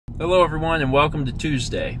Hello everyone and welcome to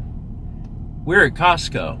Tuesday. We're at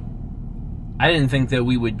Costco. I didn't think that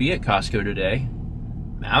we would be at Costco today.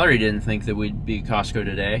 Mallory didn't think that we'd be at Costco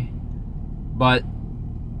today. But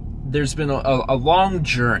there's been a long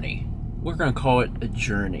journey. We're going to call it a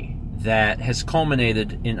journey that has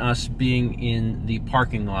culminated in us being in the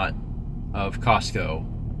parking lot of Costco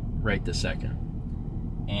right this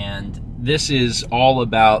second. And this is all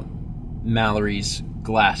about Mallory's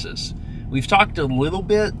glasses. We've talked a little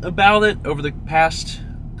bit about it over the past,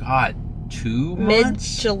 2 months?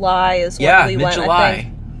 Mid-July is when we went,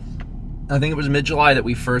 mid-July. I think it was mid-July that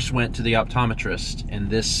we first went to the optometrist, and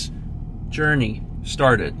this journey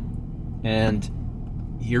started. And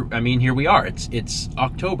here we are. It's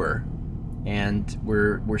October, and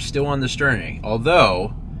we're still on this journey.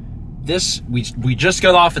 Although we just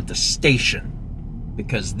got off at the station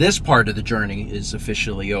because this part of the journey is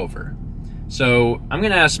officially over. So I'm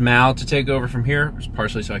going to ask Mal to take over from here,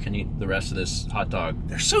 partially so I can eat the rest of this hot dog.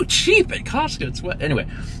 They're so cheap at Costco. It's what? Anyway,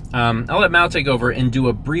 I'll let Mal take over and do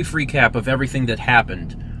a brief recap of everything that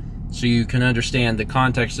happened so you can understand the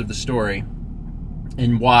context of the story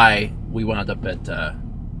and why we wound up at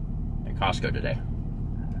Costco today.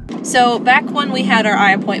 So back when we had our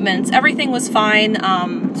eye appointments, everything was fine.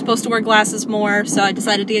 Supposed to wear glasses more, so I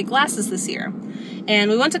decided to get glasses this year.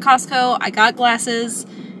 And we went to Costco. I got glasses.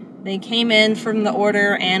 They came in from the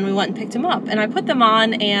order, and we went and picked them up. And I put them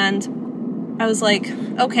on, and I was like,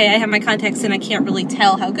 okay, I have my contacts in. I can't really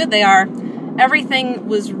tell how good they are. Everything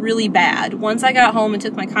was really bad. Once I got home and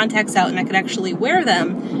took my contacts out and I could actually wear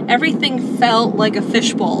them, everything felt like a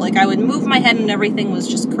fishbowl. Like I would move my head and everything was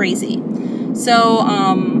just crazy. So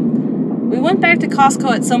we went back to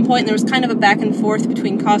Costco at some point, and there was kind of a back and forth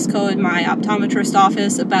between Costco and my optometrist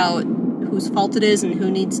office about whose fault it is and who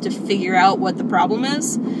needs to figure out what the problem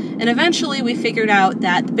is. And eventually we figured out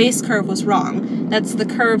that the base curve was wrong. That's the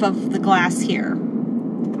curve of the glass here.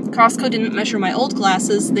 Costco didn't measure my old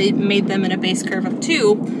glasses. They made them in a base curve of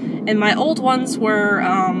 2, and my old ones were,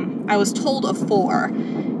 I was told, a 4.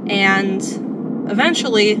 And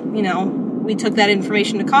eventually, we took that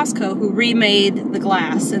information to Costco, who remade the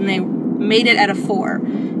glass, and they made it at a 4.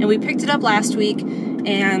 And we picked it up last week,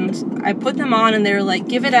 and I put them on, and they were like,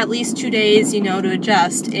 give it at least 2 days, to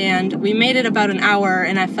adjust. And we made it about an hour,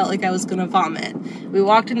 and I felt like I was going to vomit. We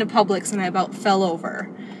walked into Publix, and I about fell over.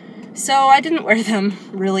 So I didn't wear them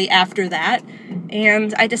really after that,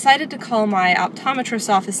 and I decided to call my optometrist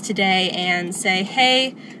office today and say,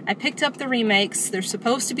 hey, I picked up the remakes. They're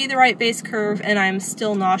supposed to be the right base curve, and I'm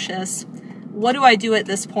still nauseous. What do I do at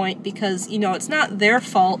this point? Because, it's not their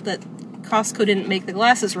fault that Costco didn't make the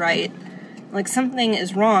glasses right. Like, something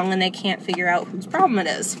is wrong, and they can't figure out whose problem it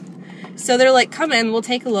is. So they're like, come in, we'll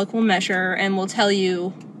take a look, we'll measure, and we'll tell you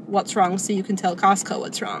what's wrong so you can tell Costco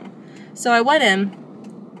what's wrong. So I went in,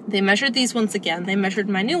 they measured these ones again, they measured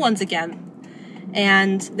my new ones again,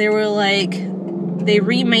 and they were like, they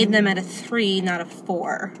remade them at a 3, not a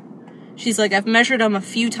 4. She's like, I've measured them a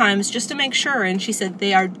few times just to make sure, and she said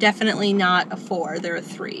they are definitely not a 4, they're a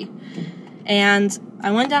 3. And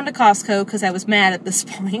I went down to Costco because I was mad at this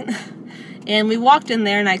point. And we walked in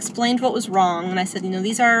there, and I explained what was wrong, and I said,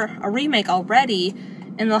 these are a remake already,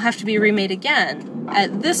 and they'll have to be remade again.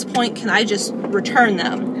 At this point, can I just return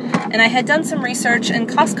them? And I had done some research, and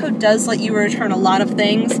Costco does let you return a lot of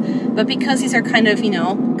things, but because these are kind of,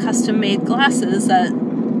 custom-made glasses that,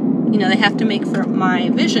 they have to make for my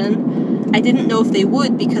vision, I didn't know if they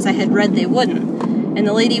would because I had read they wouldn't. And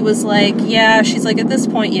the lady was like, yeah, she's like, at this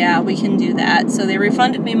point, yeah, we can do that. So they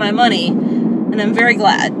refunded me my money, and I'm very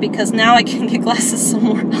glad, because now I can get glasses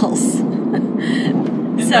somewhere else.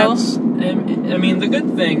 The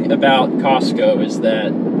good thing about Costco is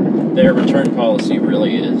that their return policy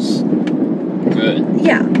really is good.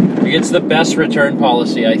 Yeah. It's the best return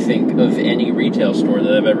policy, I think, of any retail store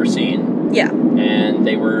that I've ever seen. Yeah. And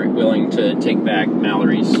they were willing to take back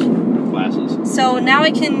Mallory's glasses. So now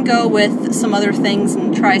I can go with some other things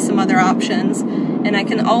and try some other options. And I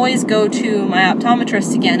can always go to my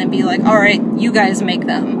optometrist again and be like, all right, you guys make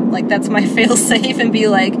them. Like, that's my fail-safe, and be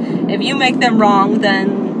like, if you make them wrong,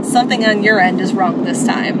 then something on your end is wrong this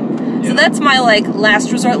time. Yeah. So that's my,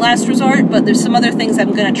 last resort, but there's some other things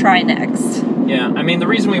I'm going to try next. Yeah, the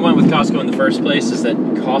reason we went with Costco in the first place is that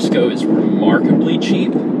Costco is remarkably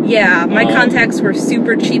cheap. Yeah, my contacts were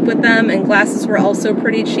super cheap with them, and glasses were also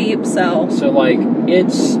pretty cheap, so... So,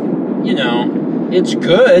 it's, it's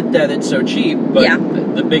good that it's so cheap, but yeah.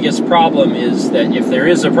 The biggest problem is that if there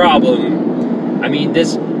is a problem,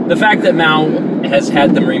 the fact that Mal has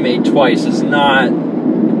had them remade twice is not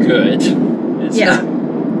good. It's not.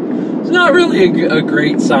 not really a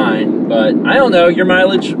great sign, but I don't know. Your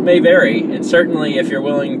mileage may vary, and certainly if you're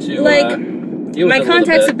willing to deal with my it a contacts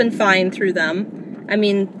little have been fine through them. I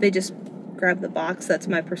mean, they just grab the box. That's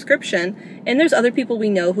my prescription. And there's other people we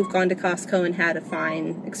know who've gone to Costco and had a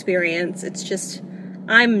fine experience. It's just,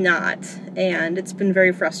 I'm not, and it's been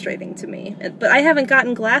very frustrating to me. But I haven't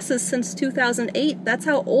gotten glasses since 2008. That's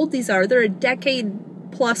how old these are. They're a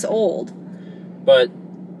decade plus old. But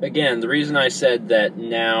again, the reason I said that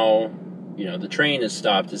now, you know, the train has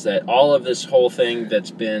stopped is that all of this whole thing that's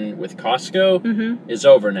been with Costco is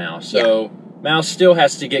over now. So Mal still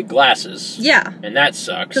has to get glasses. Yeah. And that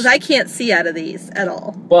sucks. Because I can't see out of these at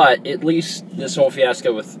all. But at least this whole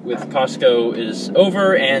fiasco with Costco is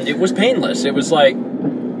over, and it was painless. It was like,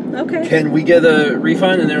 okay, can we get a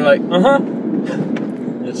refund? And they're like,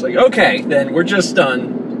 And it's like, okay, then we're just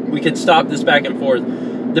done. We can stop this back and forth.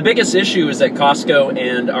 The biggest issue is that Costco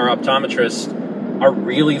and our optometrist are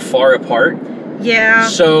really far apart. Yeah.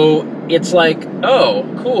 So it's like, oh,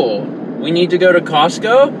 cool. We need to go to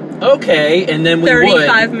Costco? Okay. And then we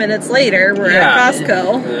 35 minutes later, we're at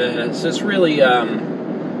Costco. It's just really,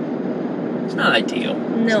 it's not ideal.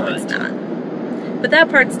 No, it's not. But that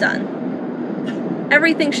part's done.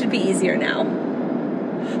 Everything should be easier now.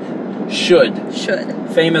 Should.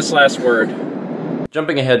 Famous last word.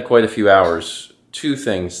 Jumping ahead quite a few hours. Two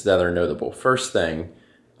things that are notable. First thing,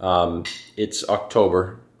 it's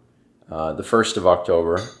October, the 1st of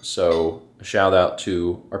October, so a shout out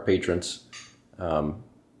to our patrons. The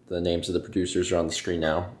names of the producers are on the screen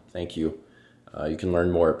now. Thank you. You can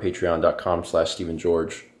learn more at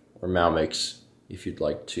patreon.com/StephenGeorge or Malmix if you'd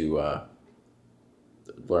like to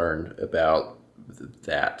learn about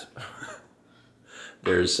that.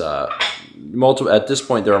 There's multiple. At this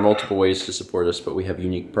point, there are multiple ways to support us, but we have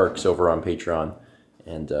unique perks over on Patreon,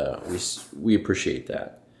 and we appreciate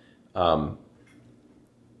that. The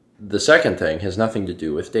second thing has nothing to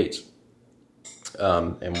do with dates,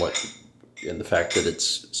 and the fact that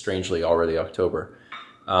it's strangely already October.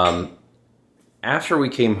 After we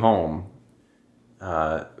came home,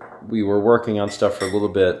 we were working on stuff for a little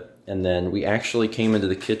bit, and then we actually came into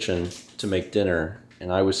the kitchen to make dinner,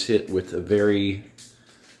 and I was hit with a very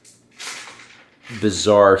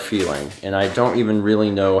bizarre feeling, and I don't even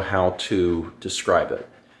really know how to describe it.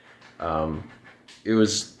 It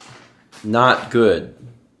was not good,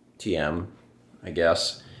 TM, I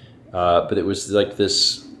guess, but it was like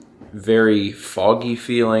this very foggy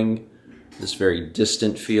feeling, this very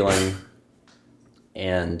distant feeling,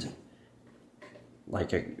 and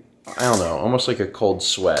like I don't know, almost like a cold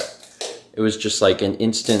sweat. It was just like an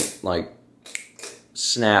instant like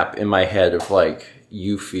snap in my head of like,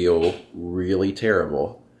 you feel really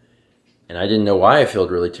terrible. And I didn't know why I felt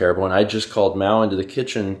really terrible, and I just called Mal into the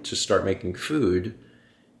kitchen to start making food,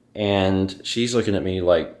 and she's looking at me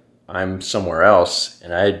like I'm somewhere else,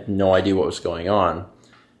 and I had no idea what was going on,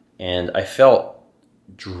 and I felt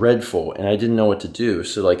dreadful, and I didn't know what to do.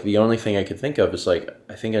 So like the only thing I could think of is like,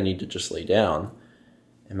 I think I need to just lay down.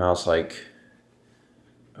 And Mal's like,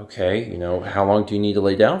 okay, you know, how long do you need to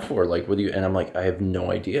lay down for? Like, what do you? And I'm like, I have no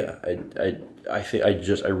idea. I think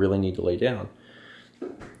I really need to lay down.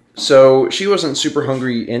 So she wasn't super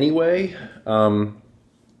hungry anyway,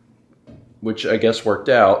 which I guess worked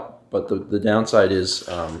out. But the downside is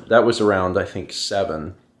that was around, I think,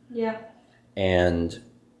 7. Yeah. And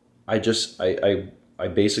I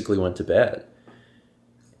basically went to bed.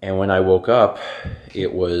 And when I woke up,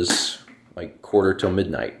 it was like 1/4 till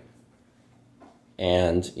midnight.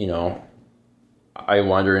 And, you know, I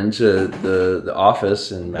wander into the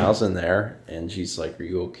office, and Mal's in there, and she's like, are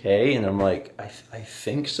you okay? And I'm like, I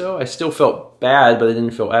think so. I still felt bad, but I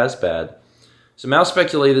didn't feel as bad. So Mal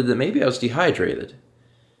speculated that maybe I was dehydrated.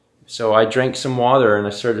 So I drank some water, and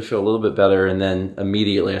I started to feel a little bit better, and then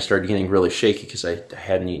immediately I started getting really shaky because I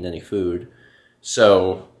hadn't eaten any food.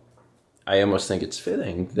 So I almost think it's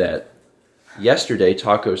fitting that yesterday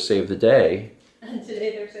tacos saved the day. And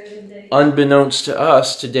today they're saving the day. Unbeknownst to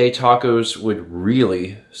us, today tacos would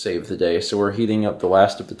really save the day. So we're heating up the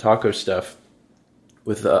last of the taco stuff,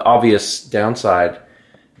 with the obvious downside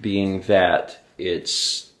being that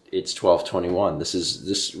it's 12:21.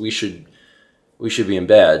 We should be in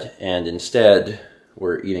bed, and instead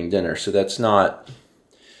we're eating dinner. So it's not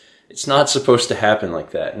supposed to happen like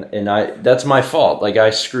that. And that's my fault. Like, I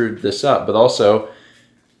screwed this up, but also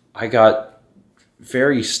I got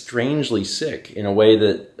very strangely sick in a way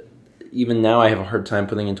that even now I have a hard time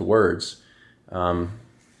putting into words. And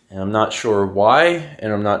I'm not sure why,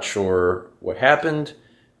 and I'm not sure what happened.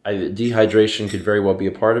 Dehydration could very well be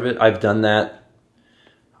a part of it. I've done that,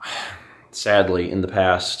 sadly, in the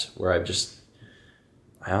past, where I just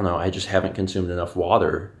haven't consumed enough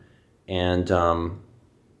water. and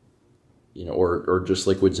you know, or just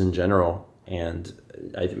liquids in general. And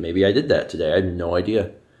maybe I did that today. I have no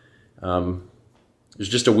idea. It was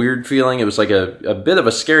just a weird feeling. It was like a bit of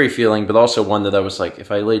a scary feeling, but also one that I was like,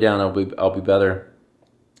 if I lay down, I'll be better.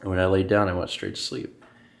 And when I laid down, I went straight to sleep.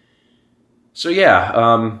 So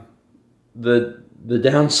yeah, the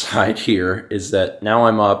downside here is that now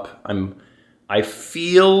I'm up. I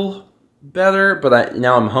feel better, but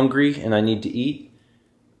now I'm hungry and I need to eat.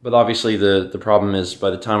 But obviously the problem is by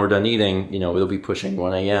the time we're done eating, you know, it'll be pushing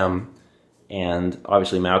 1 a.m. and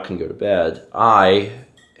obviously Mal can go to bed. I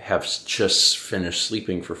have just finished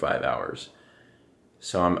sleeping for 5 hours.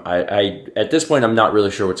 So I at this point, I'm not really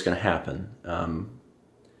sure what's going to happen.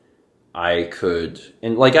 I could,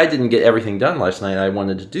 and like I didn't get everything done last night I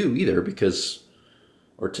wanted to do either because,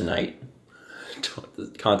 or tonight.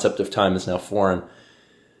 The concept of time is now foreign.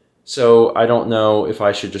 So I don't know if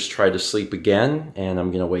I should just try to sleep again and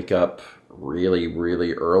I'm going to wake up really,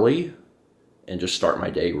 really early and just start my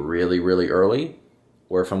day really, really early,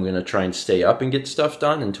 or if I'm going to try and stay up and get stuff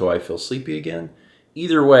done until I feel sleepy again.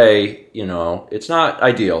 Either way, you know, it's not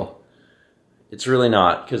ideal. It's really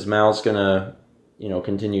not, because Mal's going to, you know,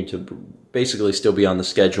 continue to basically still be on the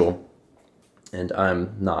schedule, and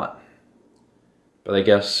I'm not. But I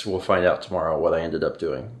guess we'll find out tomorrow what I ended up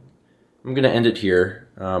doing. I'm going to end it here.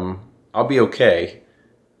 I'll be okay.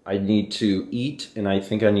 I need to eat, and I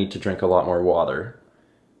think I need to drink a lot more water.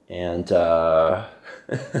 And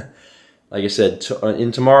like I said,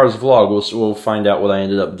 in tomorrow's vlog, we'll find out what I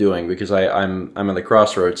ended up doing, because I'm at the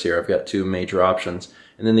crossroads here. I've got two major options.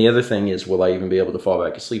 And then the other thing is, will I even be able to fall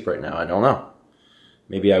back asleep right now? I don't know.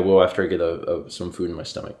 Maybe I will after I get some food in my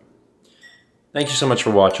stomach. Thank you so much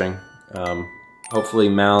for watching. Hopefully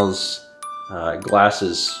Mal's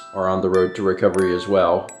glasses are on the road to recovery as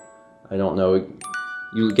well. I don't know.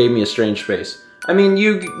 You gave me a strange face. I mean,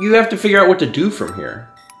 you have to figure out what to do from here.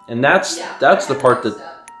 And that's the part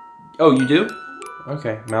that... Oh, you do?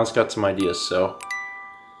 Okay, Mal's got some ideas, so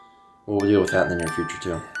we'll deal with that in the near future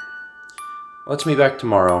too. Let's meet back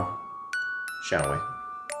tomorrow, shall we?